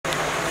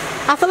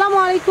আসসালামু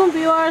আলাইকুম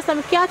ভিউয়ার্স,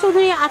 আমি কেয়া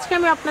চৌধুরী। আজকে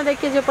আমি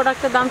আপনাদেরকে যে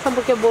প্রোডাক্টের দাম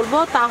সম্পর্কে বলবো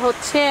তা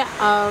হচ্ছে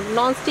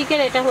নন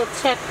স্টিকের। এটা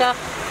হচ্ছে একটা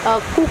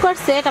কুকার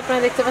সেট, আপনারা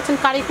দেখতে পাচ্ছেন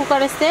কারি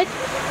কুকারের সেট।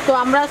 তো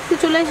আমরা আজকে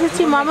চলে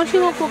এসেছি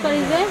ময়মনসিংহ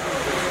কুকারিজে।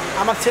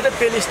 আমার সেটা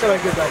প্লেলিস্টটা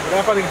বাকি আছে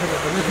রেকর্ডিং থেকে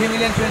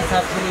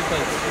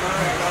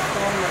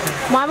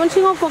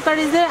ময়মনসিংহ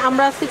কুকারিজে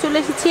আমরা আজকে চলে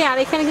এসেছি। আর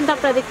এখানে কিন্তু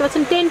আপনারা দেখতে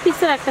পাচ্ছেন 10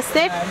 পিসের একটা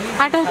সেট।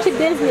 আর এটা হচ্ছে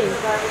ডেজনি,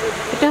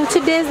 এটা হচ্ছে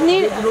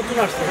ডেজনির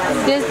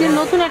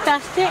নতুন একটা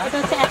আসছে। এটা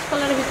হচ্ছে অ্যাশ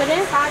কালারের ভিতরে।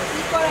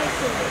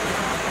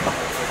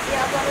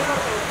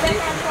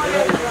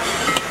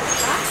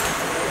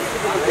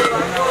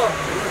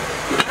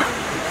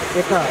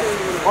 এটা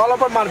অল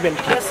ওভার মার্বেল,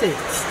 ঠিক আছে।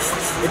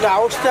 এটা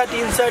আউটসাইড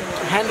ইনসাইড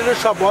হ্যান্ডেলের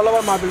সব অল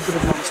ওভার মার্বেল করে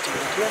প্লাস্টিক,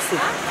 ঠিক আছে।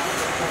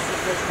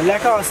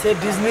 লেখা আছে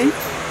ডিজনি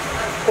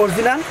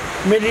অরিজিনাল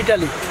মেড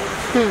ইটালি।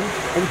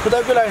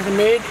 খুদাগুলো আছে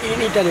মেড ইন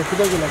ইটালি,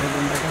 খুদাগুলো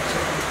দেখাচ্ছে।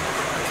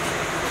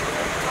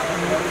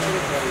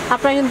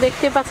 আপনারা কিন্তু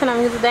দেখতে পাচ্ছেন,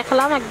 আমি কিন্তু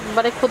দেখালাম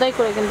একবারে খোদাই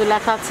করে কিন্তু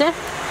লেখা আছে।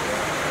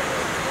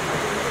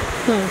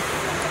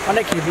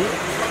 অনেক হেভি।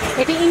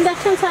 এটা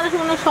ইন্ডাকশন ছাড়া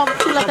মানে সব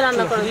চুলাতে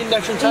রান্না করা যাবে।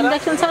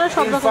 ইন্ডাকশন ছাড়া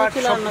সব রকম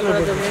চুলা রান্না করা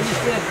যাবে।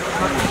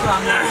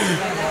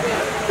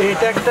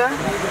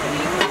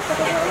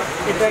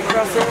 এটা একটা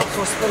আছে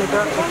সসপ্যান।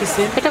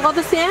 এটা কত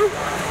সিএম?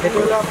 এটা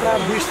হলো আপনার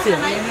 20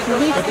 সিএম,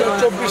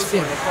 24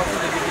 সিএম।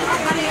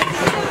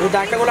 এই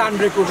ঢাকাগুলো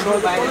আনব্রেক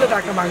করলে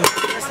ঢাকা ভাঙবে,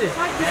 ঠিক আছে।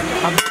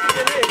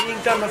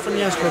 রিংটা নফ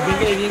নিয়ে আসলো,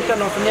 রিংটা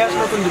নফ নিয়ে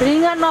আসলো,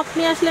 রিঙ্গার নফ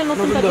নিয়ে আসলে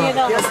নতুনটা দিয়ে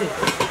দাও, ঠিক আছে।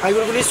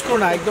 এগুলো কোনো স্ক্রু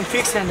না, একদম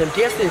ফিক্স হ্যান্ডেল,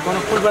 ঠিক আছে। কোনো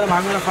ফুলবার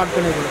ভাঙবে না, ফাটবে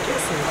না এগুলো, ঠিক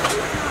আছে।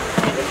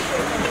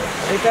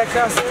 এটা একটা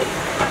আছে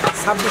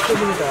 26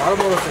 সেন্টিমিটার, আরো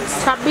বড় সাইজ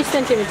 26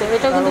 সেন্টিমিটার।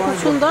 এটাও কিন্তু খুব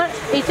সুন্দর।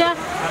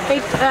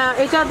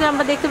 এটা যে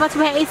আমরা দেখতে পাচ্ছি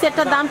ভাই, এই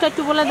সেটটার দামটা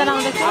একটু বলে দেন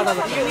আমাদের।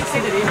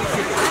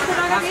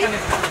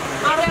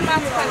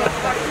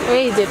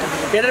 এই যেটা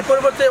এটার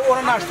পরিবর্তে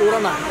ওড়না আসছে,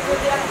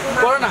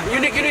 ওড়না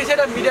ইউনিক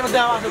সেটা মিডিয়াম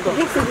দাম আছে। তো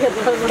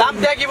দাম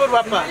দেয়া কি বলবো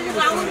আপনার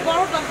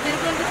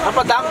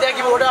দাম দেয়া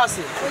কি? ওটা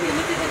আছে,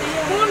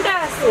 কোনটা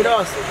আছে? ওটা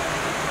আছে।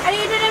 আরে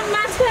এটার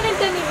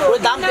মাঝখানেরটা নিব। ওই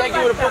দাম দেয়া কি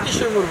বলবো?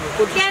 2500 বলবো।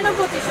 কেন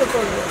 2500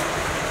 করব?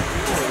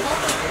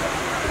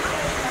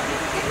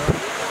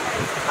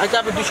 আচ্ছা,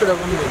 আপনি 200 টাকা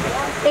কম দেবেন।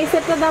 এই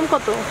সেটটার দাম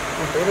কত?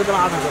 এটার দাম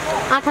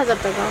 8000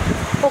 টাকা।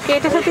 ওকে,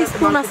 এটার সাথে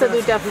স্পুন আছে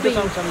দুইটা ফ্রি।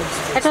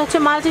 এটা হচ্ছে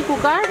মাল্টি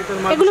কুকার।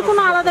 এগুলো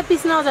কোনো আলাদা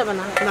পিস নেওয়া যাবে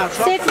না,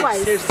 সেট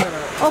ওয়াইজ।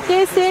 ওকে,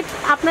 সেট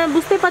আপনারা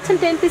বুঝতে পাচ্ছেন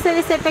 10 পিসের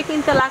এই সেটটা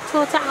কিনতে লাগছে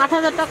হচ্ছে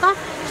 8000 টাকা।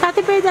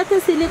 সাথে পেয়ে যাচ্ছে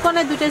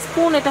সিলিকনের দুটো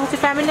স্পুন। এটা হচ্ছে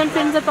ফ্যামিলি অ্যান্ড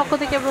ফ্রেন্ডসের পক্ষ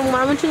থেকে এবং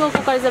ময়মনসিংহ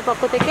কুকারিজের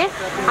পক্ষ থেকে।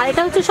 আর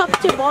এটা হচ্ছে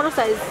সবচেয়ে বড়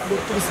সাইজ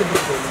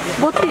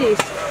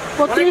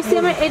 32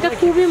 সিএমের। এটা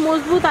খুবই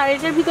মজবুত। আর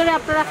এটার ভিতরে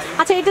আপনারা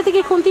আচ্ছা, এটা থেকে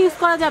খুন্তি ইউজ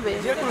করা যাবে,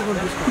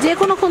 যে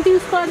কোনো খুন্তি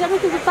ইউজ করা যাবে।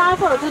 কিন্তু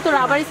তারপরও যেহেতু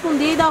রাবার স্পুন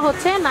দিয়ে দেওয়া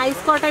হচ্ছে, না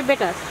ইউজ করাটাই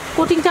বেটার।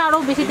 কোটিংটা আরো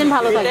বেশি দিন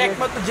ভালো থাকবে।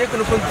 একমাত্র যে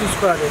কোনো খুন্তি ইউজ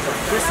করা যায়,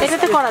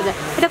 এটাতে করা যায়।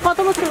 এটা কত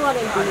বছর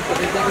ওয়ারেন্টি?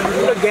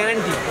 এটা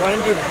গ্যারান্টি,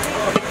 ওয়ারেন্টি না।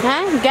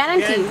 হ্যাঁ,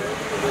 গ্যারান্টি।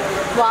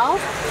 ওয়াও,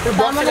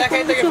 তার মানে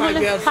কোনো কিছু হলে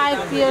 5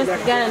 ইয়ার্স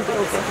গ্যারান্টি।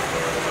 ওকে,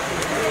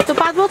 তো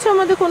 5 বছরের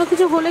মধ্যে কোনো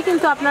কিছু হলে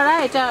কিন্তু আপনারা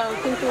এটা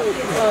কিন্তু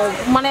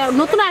মানে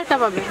নতুন আরেকটা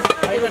পাবেন।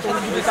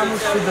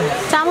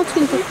 চামচ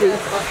কিন্তু ফ্রি,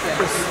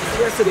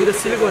 ঠিক আছে। দুটো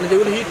সিলিকন,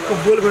 যেগুলো হিট খুব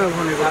বলবে না,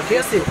 ঠিক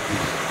আছে।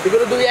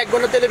 এগুলো 1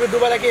 ঘন্টা তেলে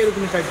দুবার রাখে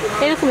এরকমই থাকবে,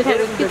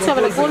 কিছু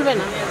হবে না, বলবে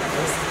না।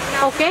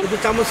 ওকে,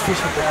 চামচ ফ্রি,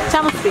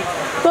 চামচ ফ্রি।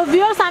 তো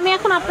ভিউয়ার্স, আমি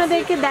এখন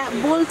আপনাদেরকে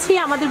বলছি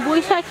আমাদের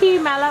বৈশাখী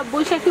মেলা,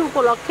 বৈশাখী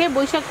উপলক্ষে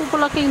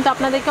কিন্তু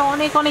আপনাদেরকে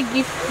অনেক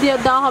গিফট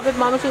দেওয়া হবে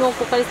ময়মনসিংহ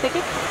কুকারিজ থেকে।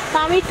 তো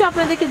আমি একটু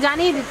আপনাদেরকে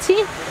জানিয়ে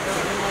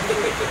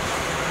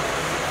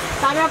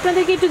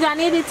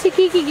দিচ্ছি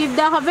কি গিফট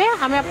দেওয়া হবে।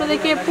 আমি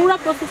আপনাদেরকে পুরো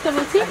প্রসেসটা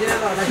বলছি।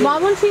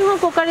 ময়মনসিংহ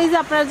কুকারিজে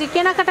আপনারা যে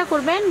কেনাকাটা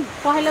করবেন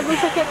পহেলা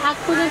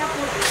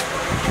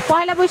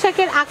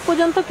বৈশাখের আগ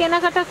পর্যন্ত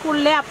কেনাকাটা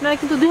করলে আপনারা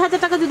কিন্তু 2000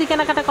 টাকা যদি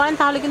কেনাকাটা করেন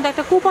তাহলে কিন্তু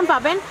একটা কুপন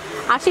পাবেন।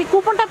 আর সেই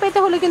কুপনটা পেতে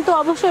হলে কিন্তু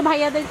অবশ্যই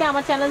ভাইয়াদেরকে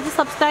আমার চ্যানেলটি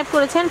সাবস্ক্রাইব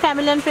করেছেন,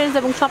 ফ্যামিলি অ্যান্ড ফ্রেন্ডস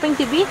এবং শপিং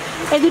টিভি,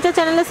 এই দুইটা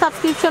চ্যানেলের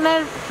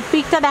সাবস্ক্রিপশনের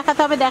পিকটা দেখাতে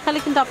হবে। দেখালে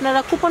কিন্তু আপনারা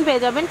কুপন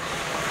পেয়ে যাবেন।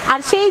 আর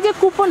সেই যে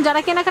কুপন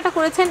যারা কেনাকাটা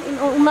করেছেন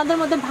ওনাদের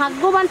মধ্যে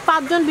ভাগ্যবান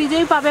 5 জন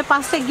বিজয়ী পাবে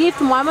 5টা গিফট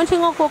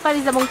ময়মনসিংহ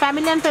কুকারিজ এবং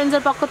ফ্যামিলি অ্যান্ড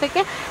ফ্রেন্ডসের পক্ষ থেকে।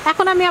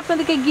 এখন আমি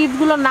আপনাদেরকে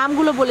গিফটগুলোর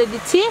নামগুলো বলে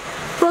দিচ্ছি।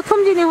 প্রথম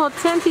যিনি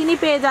হচ্ছেন তিনি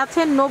পেয়ে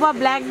যাচ্ছেন নোভা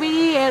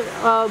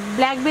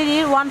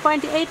ব্ল্যাকবেরির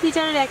 1.8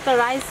 লিটারের একটা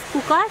রাইস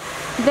কুকার।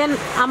 দেন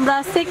আমরা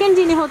সেকেন্ড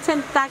যিনি হচ্ছেন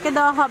তাকে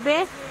দেওয়া হবে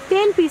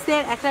 10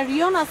 পিসের একটা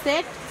রিওনা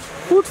সেট,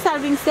 ফুড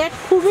সার্ভিং সেট,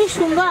 খুবই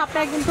সুন্দর।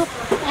 আপনারা কিন্তু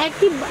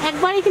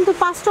একবারই কিন্তু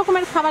 5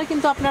 রকমের খাবার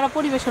কিন্তু আপনারা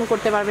পরিবেশন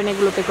করতে পারবেন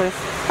এগুলোতে করে।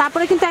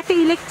 তারপরে কিন্তু একটা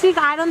ইলেকট্রিক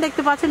আয়রন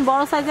দেখতে পাচ্ছেন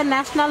বড় সাইজের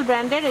ন্যাশনাল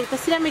ব্র্যান্ডের, এটা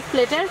সিরামিক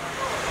প্লেটের।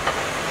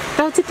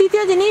 এটা হচ্ছে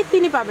তৃতীয় যিনি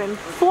তিনি পাবেন।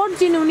 ফোর্থ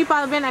যিনি উনি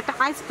পাবেন একটা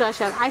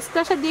আইস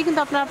ক্রাশার দিয়ে কিন্তু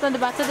আপনারা আপনাদের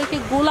বাচ্চাদেরকে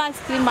গোলা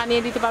আইসক্রিম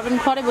বানিয়ে দিতে পারবেন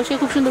ঘরে বসে,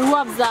 খুব সুন্দর।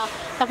 রুয়াবজা,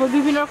 তারপর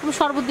বিভিন্ন রকম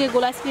শরবত দিয়ে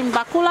গোলা আইসক্রিম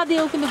বা কোলা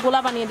দিয়েও কিন্তু গোলা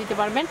বানিয়ে দিতে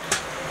পারবেন।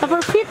 তারপর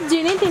ফিফথ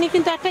যিনি তিনি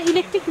কিন্তু একটা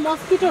ইলেকট্রিক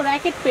মসকিটো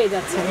র্যাকেট পেয়ে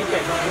যাচ্ছেন।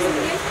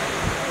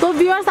 তো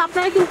ভিউয়ার্স,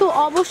 আপনারা কিন্তু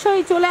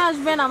অবশ্যই চলে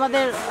আসবেন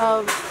আমাদের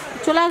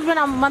চলে আসবেন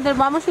আমাদের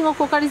ময়মনসিংহ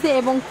কোকারিজে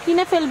এবং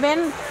কিনে ফেলবেন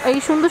এই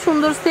সুন্দর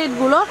সুন্দর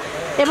সেটগুলো।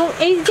 এবং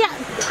এই যে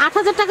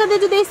 8,000 টাকা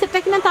দিয়ে যদি এই সেটটা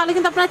কিনেন তাহলে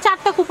কিন্তু আপনারা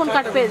 4টা কুপন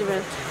কার্ড পেয়ে যাবেন।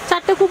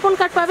 4টা কুপন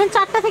কার্ড পাবেন,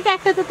 4টা থেকে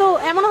একটাতে তো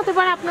এমন হতে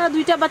পারে আপনারা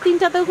 2টা বা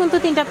 3টাতেও কিন্তু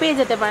 3টা পেয়ে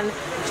যেতে পারেন।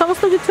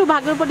 সমস্ত কিছু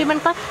ভাগ্যের উপর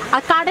ডিপেন্ড করে।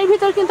 আর কার্ডের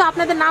ভিতর কিন্তু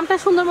আপনাদের নামটা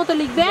সুন্দর মতো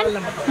লিখবেন,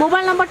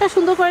 মোবাইল নাম্বারটা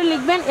সুন্দর করে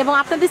লিখবেন এবং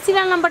আপনাদের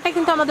সিরিয়াল নাম্বারটা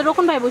কিন্তু আমাদের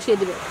রোকন ভাই বসিয়ে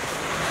দিবে।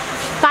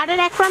 কার্ডের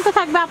এক প্রান্ত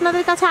থাকবে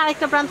আপনাদের কাছে,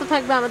 আরেকটা প্রান্ত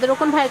থাকবে আমাদের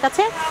রোকন ভাইয়ের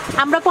কাছে।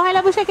 আমরা পহেলা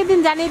বৈশাখের দিন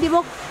জানিয়ে দিব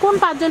কোন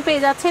 5 জন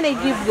পেয়ে যাচ্ছেন এই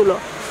গিফটগুলো।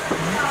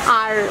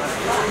 আর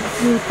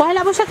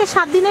পহেলা বৈশাখের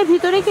 7 দিনের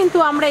ভিতরে কিন্তু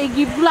আমরা এই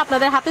গিফটগুলো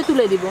আপনাদের হাতে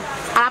তুলে দিব।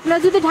 আর আপনারা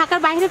যদি ঢাকার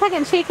বাইরে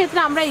থাকেন সেই ক্ষেত্রে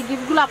আমরা এই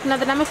গিফটগুলো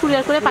আপনাদের নামে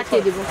কুরিয়ার করে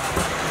পাঠিয়ে দিব।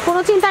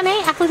 কোনো চিন্তা নেই,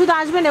 এখন শুধু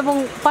আসবেন এবং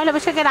পয়লা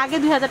বৈশাখের আগে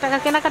 2000 টাকা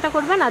কেনাকাটা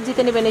করবেন আর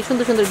জিতে নেবেন এই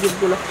সুন্দর সুন্দর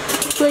গিফটগুলো।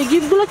 তো এই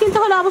গিফটগুলো কিনতে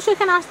হলে অবশ্যই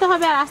এখানে আসতে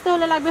হবে, আর আসতে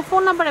হলে লাগবে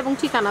ফোন নাম্বার এবং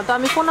ঠিকানা। তো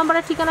আমি ফোন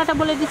নাম্বারের ঠিকানাটা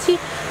বলে দিচ্ছি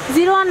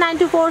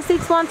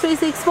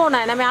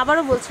 01924613649। আমি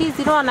আবারও বলছি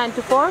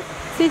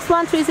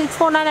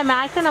 01924613649। আমি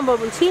আরেকটা নাম্বার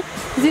বলছি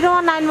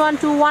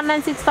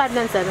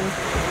 01912196597।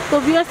 তো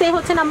ভিউয়ার্স, এই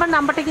হচ্ছে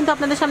নাম্বারটা কিন্তু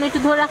আপনাদের সামনে একটু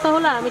ধরে রাখা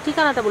হলো। আর আমি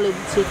ঠিকানাটা বলে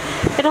দিচ্ছি,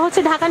 এটা হচ্ছে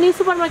ঢাকা নিউ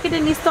সুপার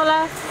মার্কেটের নিচতলা।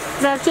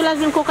 চলে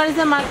আসবেন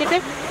কোকারিজের মার্কেটে,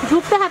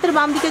 ঢুকতে হাতের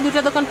বাম দিকে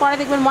 2টা দোকান পরে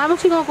দেখবেন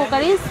ময়মনসিংহ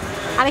কোকারিজ।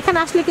 আর এখানে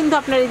আসলে কিন্তু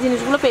আপনারা এই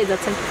জিনিসগুলো পেয়ে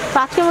যাচ্ছেন। তো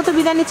আজকের মতো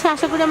বিদায় নিচ্ছি,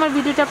 আশা করি আমার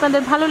ভিডিওটা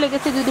আপনাদের ভালো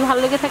লেগেছে। যদি ভালো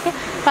লেগে থাকে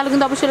তাহলে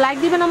কিন্তু অবশ্যই লাইক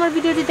দিবেন আমার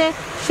ভিডিওটিতে,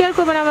 শেয়ার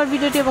করবেন আমার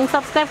ভিডিওটি এবং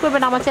সাবস্ক্রাইব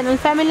করবেন আমার চ্যানেল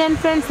ফ্যামিলি অ্যান্ড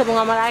ফ্রেন্ডস এবং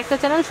আমার আরেকটা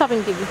চ্যানেল শপিং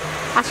টিভি।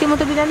 আজকের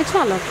মতো বিদায় নিচ্ছি,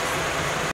 আল্লাহ হাফেজ।